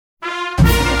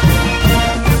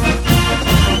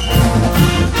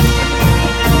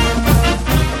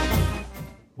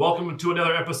to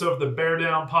another episode of the Bear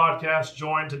Down Podcast,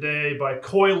 joined today by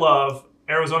Coy Love,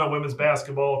 Arizona women's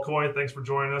basketball. Coy, thanks for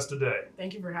joining us today.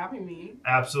 Thank you for having me.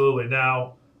 Absolutely.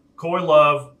 Now, Coy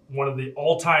Love, one of the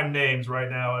all-time names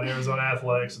right now in Arizona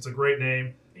athletics. It's a great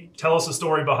name. Tell us the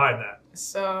story behind that.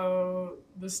 So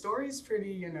the story's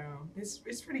pretty,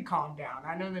 it's pretty calmed down.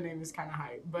 I know the name is kind of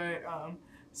hype, but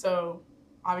so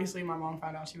obviously my mom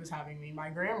found out she was having me. My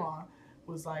grandma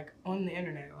was like on the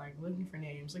internet, like looking for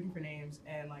names,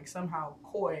 and like somehow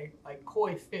koi, like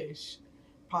koi fish,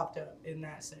 popped up in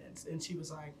that sense, and she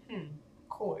was like,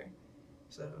 koi.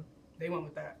 So they went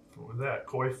with that. With that,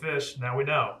 koi fish, now we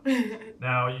know.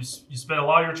 Now, you spent a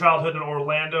lot of your childhood in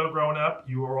Orlando growing up.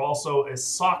 You were also a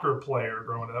soccer player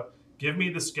growing up. Give me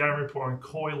the scouting report on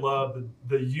Coy Love,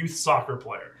 the youth soccer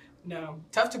player. No,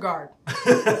 tough to guard.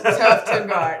 Tough to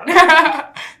guard.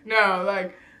 No,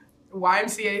 like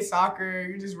YMCA soccer,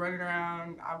 you're just running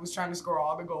around. I was trying to score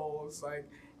all the goals. Like,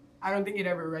 I don't think it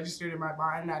ever registered in my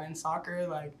mind that in soccer,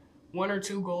 like 1 or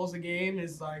 2 goals a game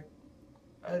is like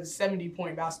a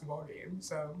 70-point basketball game.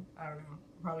 So, I don't know,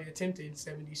 probably attempted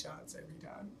 70 shots every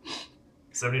time.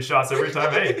 70 shots every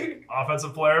time. Hey,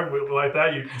 offensive player, we like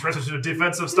that. You transitioned to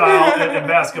defensive style in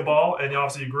basketball, and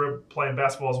obviously you grew up playing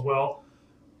basketball as well.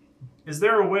 Is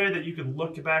there a way that you can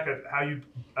look back at how you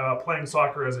playing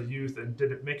soccer as a youth, and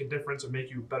did it make a difference or make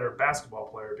you a better basketball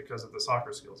player because of the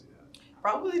soccer skills you had?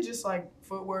 Probably just like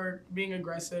footwork, being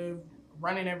aggressive,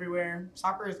 running everywhere.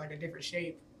 Soccer is like a different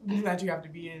shape that you have to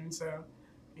be in. So,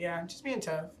 yeah, just being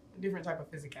tough, a different type of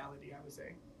physicality, I would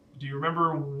say. Do you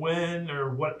remember when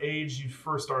or what age you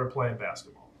first started playing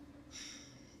basketball?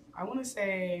 I want to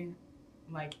say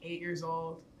like 8 years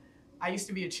old. I used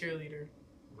to be a cheerleader.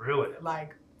 Really?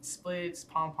 Like splits,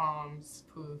 pom-poms,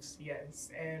 poofs,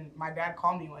 yes. And my dad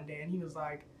called me one day and he was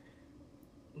like,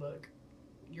 look,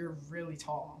 you're really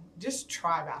tall. Just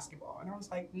try basketball. And I was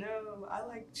like, no, I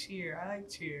like cheer.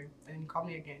 And he called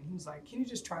me again. He was like, can you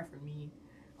just try for me?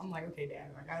 I'm like, okay, Dad.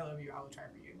 Like, I love you. I will try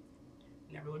for you.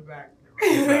 Never look back.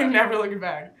 Never looking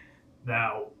back.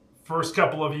 Now, first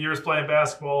couple of years playing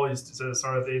basketball, you said it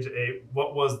started at the age of 8.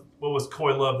 What was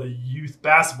Coy Love, the youth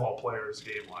basketball player's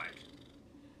game like?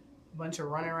 A bunch of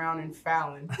running around and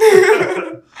fouling.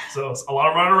 So it's a lot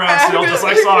of running around still, just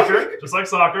like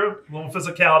soccer. A little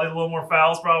physicality, a little more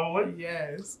fouls probably.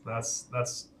 Yes.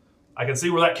 That's. I can see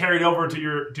where that carried over to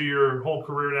your whole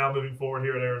career now, moving forward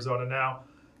here in Arizona. Now,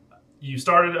 you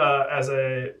started as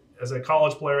a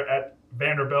college player at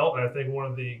Vanderbilt, and I think one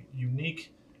of the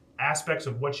unique aspects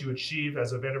of what you achieved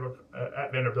as at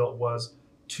Vanderbilt was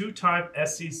 2-time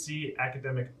SEC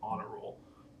academic honor roll.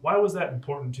 Why was that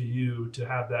important to you to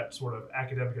have that sort of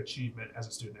academic achievement as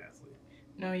a student athlete?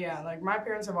 No, yeah, like my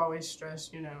parents have always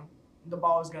stressed, the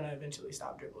ball is going to eventually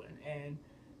stop dribbling, and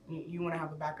you want to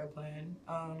have a backup plan.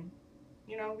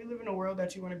 We live in a world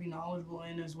that you want to be knowledgeable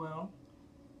in as well.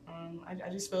 I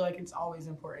just feel like it's always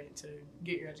important to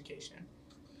get your education.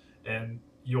 And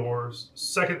your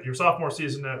sophomore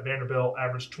season at Vanderbilt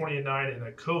averaged 20-9 in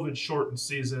a COVID-shortened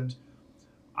season.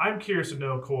 I'm curious to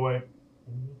know, Coy,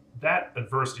 that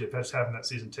adversity of just having that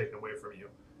season taken away from you,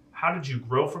 how did you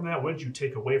grow from that? What did you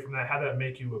take away from that? How did that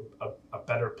make you a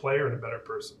better player and a better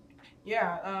person?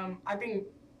 Yeah, I think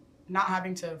not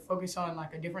having to focus on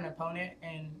like a different opponent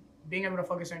and being able to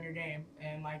focus on your game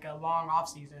and like a long off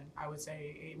season, I would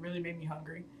say it really made me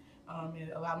hungry.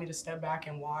 It allowed me to step back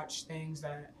and watch things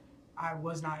that I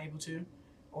was not able to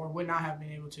or would not have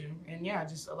been able to. And yeah,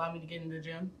 just allowed me to get in the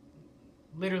gym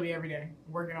literally every day,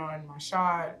 working on my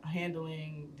shot,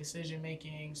 handling, decision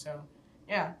making. So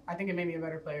yeah, I think it made me a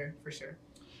better player for sure.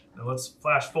 Now let's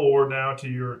flash forward now to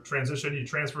your transition. You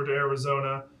transferred to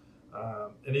Arizona.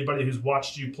 Anybody who's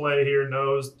watched you play here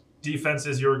knows defense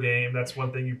is your game. That's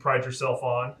one thing you pride yourself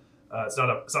on. It's not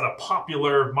a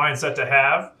popular mindset to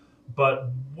have, but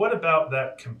what about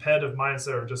that competitive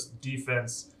mindset or just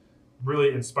defense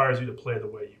really inspires you to play the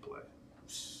way you play?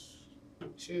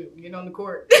 Shoot, get on the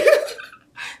court.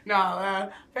 No,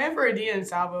 playing for Adia and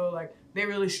Salvo, like they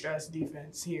really stress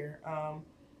defense here.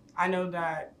 I know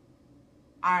that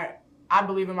I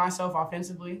believe in myself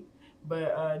offensively,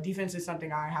 but defense is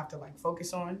something I have to like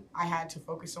focus on. I had to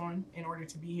focus on in order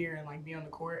to be here and like be on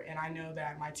the court. And I know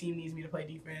that my team needs me to play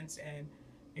defense, and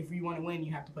if you want to win,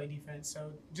 you have to play defense.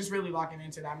 So just really locking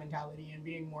into that mentality and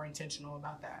being more intentional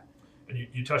about that. And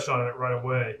you touched on it right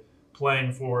away.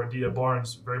 Playing for Adia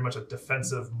Barnes, very much a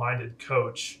defensive-minded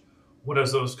coach. What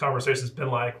has those conversations been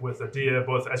like with Adia,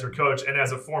 both as your coach and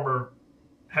as a former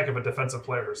heck of a defensive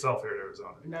player herself here at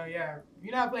Arizona? No, yeah.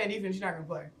 You're not playing defense, you're not going to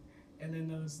play. And then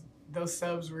those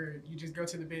subs where you just go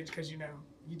to the bench because you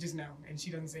just know, and she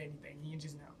doesn't say anything, you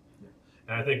just know. Yeah.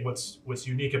 And I think what's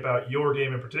unique about your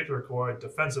game in particular, Coy,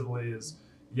 defensively is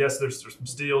yes, there's some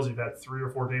steals. You've had 3 or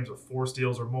 4 games with 4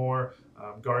 steals or more,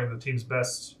 guarding the team's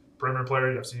best perimeter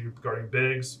player. I've seen you guarding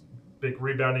bigs, big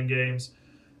rebounding games.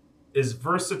 Is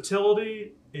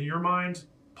versatility in your mind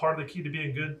part of the key to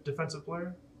being a good defensive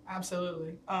player?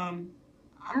 Absolutely. I'm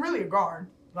really a guard.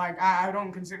 Like I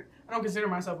don't consider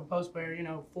myself a post player,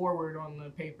 forward on the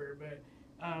paper, but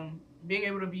being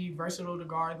able to be versatile to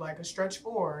guard like a stretch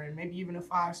 4 and maybe even a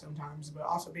 5 sometimes, but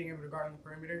also being able to guard on the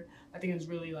perimeter, I think is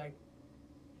really like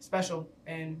special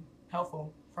and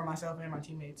helpful for myself and my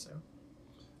teammates. So.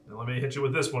 Now let me hit you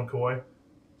with this one, Coy.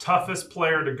 Toughest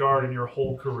player to guard in your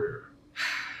whole career?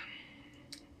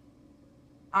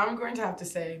 I'm going to have to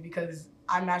say, because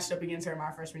I matched up against her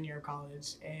my freshman year of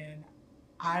college, and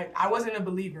I wasn't a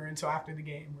believer until after the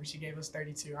game where she gave us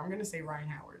 32. I'm going to say Ryan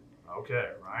Howard. Okay,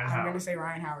 Ryan I'm Howard. going to say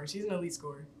Ryan Howard. She's an elite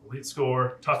scorer. Elite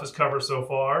scorer, toughest cover so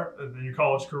far in your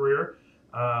college career.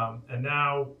 And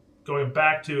now going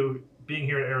back to being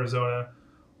here in Arizona,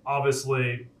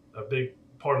 obviously a big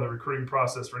part of the recruiting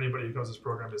process for anybody who comes to this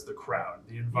program is the crowd,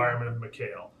 the environment of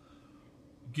McKale.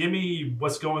 Give me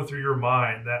what's going through your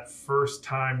mind that first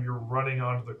time you're running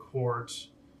onto the court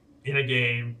in a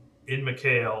game in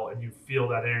McKale and you feel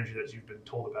that energy that you've been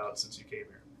told about since you came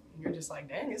here. You're just like,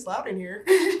 dang, it's loud in here.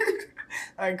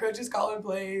 Like, coaches calling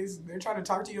plays, they're trying to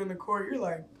talk to you in the court. You're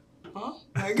like, huh?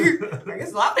 Like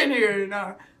it's loud in here.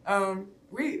 No,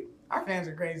 our fans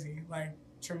are crazy, like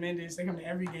tremendous. They come to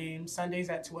every game. Sundays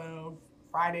at 12,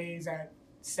 Fridays at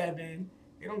 7.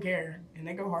 They don't care, and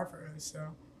they go hard for us. So.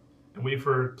 And we've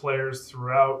heard players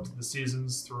throughout the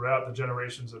seasons, throughout the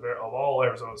generations of all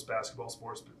Arizona's basketball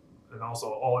sports, and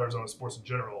also all Arizona sports in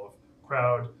general, of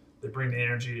crowd, they bring the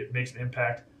energy, it makes an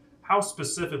impact. How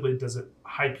specifically does it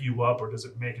hype you up, or does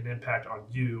it make an impact on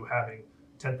you having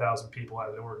 10,000 people at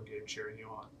an Oregon game cheering you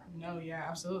on? No, yeah,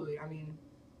 absolutely. I mean,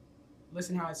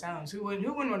 listen how it sounds. Who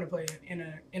wouldn't want to play in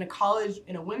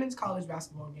a women's college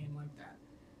basketball game like that?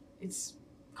 It's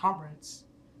conference.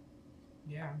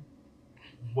 Yeah.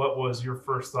 What was your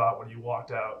first thought when you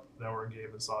walked out the Oregon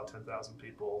game and saw 10,000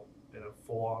 people in a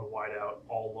full-on whiteout,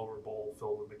 all lower bowl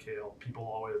filled with McKale, people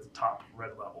all the way at the top,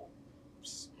 red level?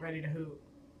 Just ready to hoop.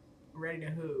 Ready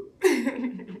to hoop.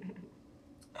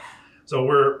 So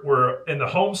we're in the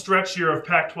home stretch here of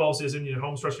Pac-12 season,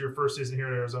 home stretch of your first season here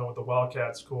in Arizona with the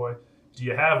Wildcats, Coy. Do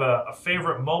you have a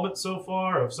favorite moment so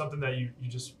far of something that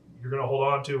you're going to hold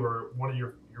on to, or one of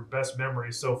your best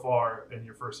memories so far in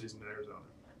your first season in Arizona?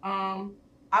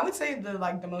 I would say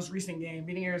the most recent game,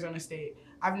 beating Arizona State.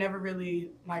 I've never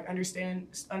really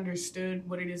understood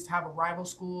what it is to have a rival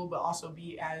school, but also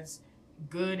be as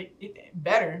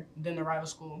better than the rival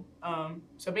school.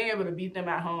 So being able to beat them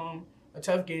at home, a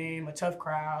tough game, a tough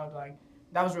crowd, like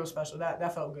that was real special.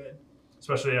 That felt good.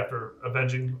 Especially after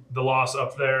avenging the loss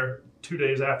up there 2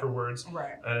 days afterwards.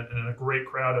 Right. And a great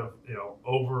crowd of,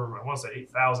 over, I want to say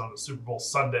 8,000 on a Super Bowl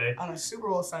Sunday. On a Super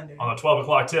Bowl Sunday. On a 12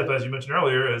 o'clock tip, as you mentioned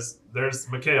earlier, there's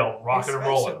McKale rocking and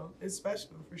rolling. It's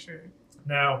special, for sure.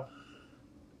 Now,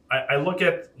 I look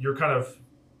at your kind of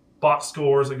box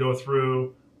scores that go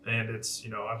through, and it's,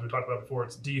 as we talked about before,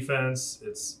 it's defense,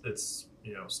 it's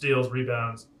steals,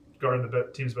 rebounds, guarding the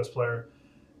team's best player.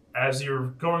 As you're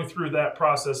going through that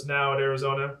process now at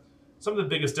Arizona, some of the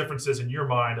biggest differences in your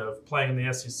mind of playing in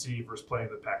the SEC versus playing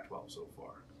in the Pac-12 so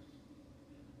far?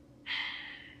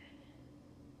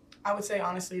 I would say,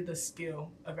 honestly, the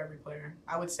skill of every player.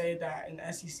 I would say that in the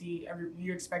SEC,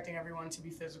 you're expecting everyone to be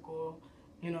physical,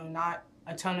 not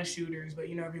a ton of shooters, but,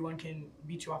 everyone can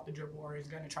beat you off the dribble or is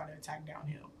going to try to attack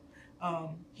downhill.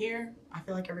 Here, I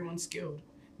feel like everyone's skilled.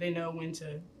 They know when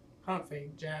to pump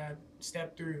fake, jab,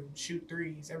 step through, shoot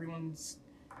threes. Everyone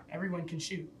can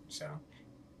shoot. So,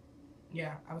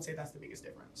 yeah, I would say that's the biggest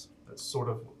difference. That's sort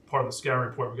of part of the scouting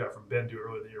report we got from Ben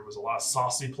earlier in the year was a lot of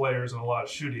saucy players and a lot of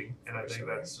shooting. And I think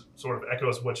that sort of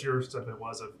echoes what your sentiment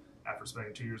was after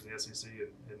spending 2 years in the SEC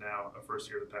and now a first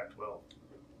year in the Pac-12.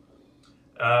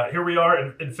 Here we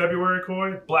are in February,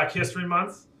 Coy, Black History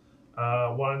Month.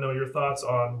 Want to know your thoughts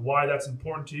on why that's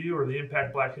important to you or the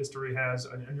impact Black history has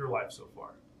in your life so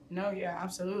far. No, yeah,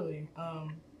 absolutely.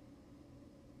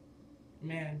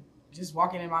 Man, just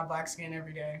walking in my black skin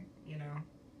every day,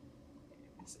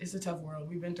 it's a tough world.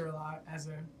 We've been through a lot as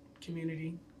a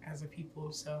community, as a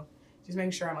people. So just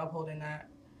making sure I'm upholding that,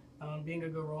 being a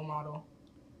good role model.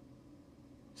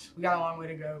 We got a long way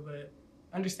to go, but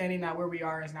understanding that where we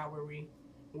are is not where we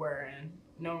were and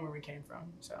knowing where we came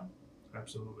from. So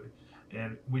absolutely.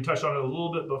 And we touched on it a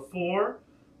little bit before,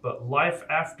 but life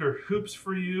after hoops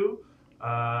for you.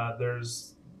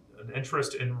 There's an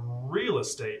interest in real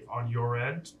estate on your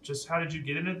end. Just how did you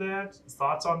get into that?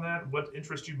 Thoughts on that? What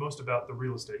interests you most about the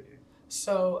real estate game?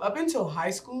 So up until high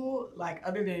school, like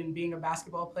other than being a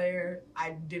basketball player,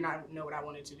 I did not know what I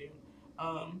wanted to do.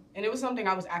 And it was something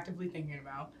I was actively thinking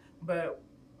about. But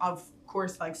of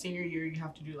course, like senior year, you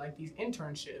have to do like these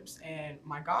internships. And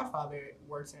my godfather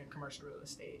works in commercial real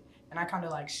estate. And I kind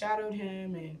of like shadowed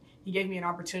him, and he gave me an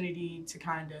opportunity to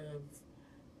kind of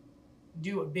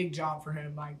do a big job for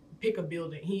him, like pick a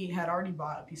building. He had already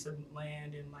bought a piece of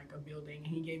land and like a building,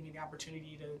 and he gave me the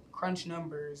opportunity to crunch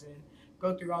numbers and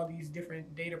go through all these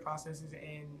different data processes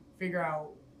and figure out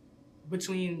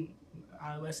between,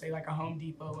 let's say, like a Home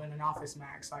Depot and an Office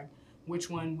Max, like which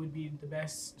one would be the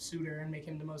best suitor and make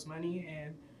him the most money.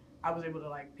 And I was able to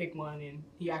like pick one, and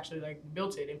he actually like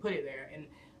built it and put it there. And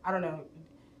I don't know,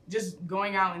 just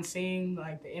going out and seeing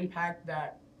like the impact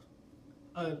that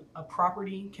a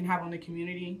property can have on the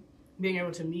community, being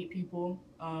able to meet people,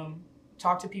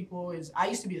 talk to people. I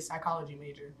used to be a psychology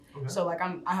major. Okay. So like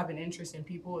I have an interest in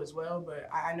people as well, but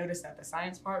I noticed that the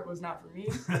science part was not for me.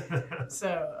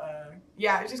 So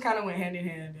yeah, it just kind of went hand in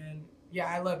hand, and yeah,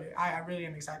 I love it. I really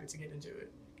am excited to get into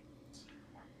it.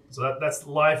 So that's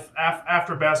life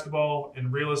after basketball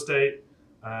in real estate.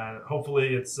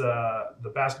 Hopefully it's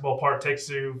the basketball part takes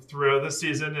you through this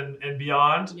season and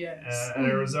beyond. Yes. At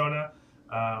Arizona.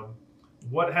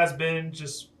 What has been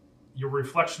just your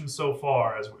reflection so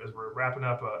far as we're wrapping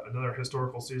up another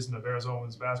historical season of Arizona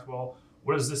women's basketball?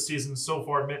 What has this season so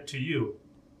far meant to you?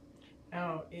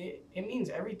 No, it means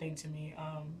everything to me.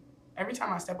 Every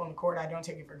time I step on the court, I don't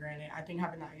take it for granted. I think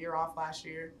having that year off last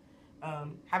year,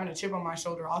 having a chip on my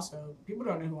shoulder also, people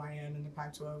don't know who I am in the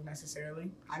Pac-12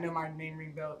 necessarily. I know my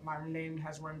name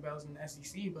has rung bells in the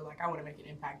SEC, but like I want to make an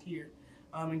impact here.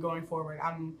 And going forward,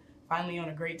 I'm finally on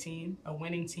a great team, a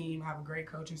winning team. I have a great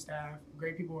coaching staff,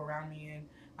 great people around me, and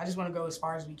I just want to go as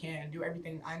far as we can, do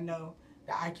everything I know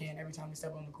that I can every time we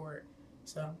step on the court.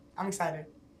 So I'm excited.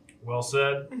 Well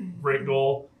said. Great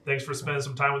goal. Thanks for spending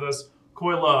some time with us.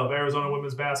 Coy Love, Arizona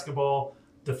women's basketball,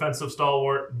 defensive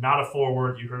stalwart, not a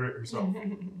forward. You heard it yourself.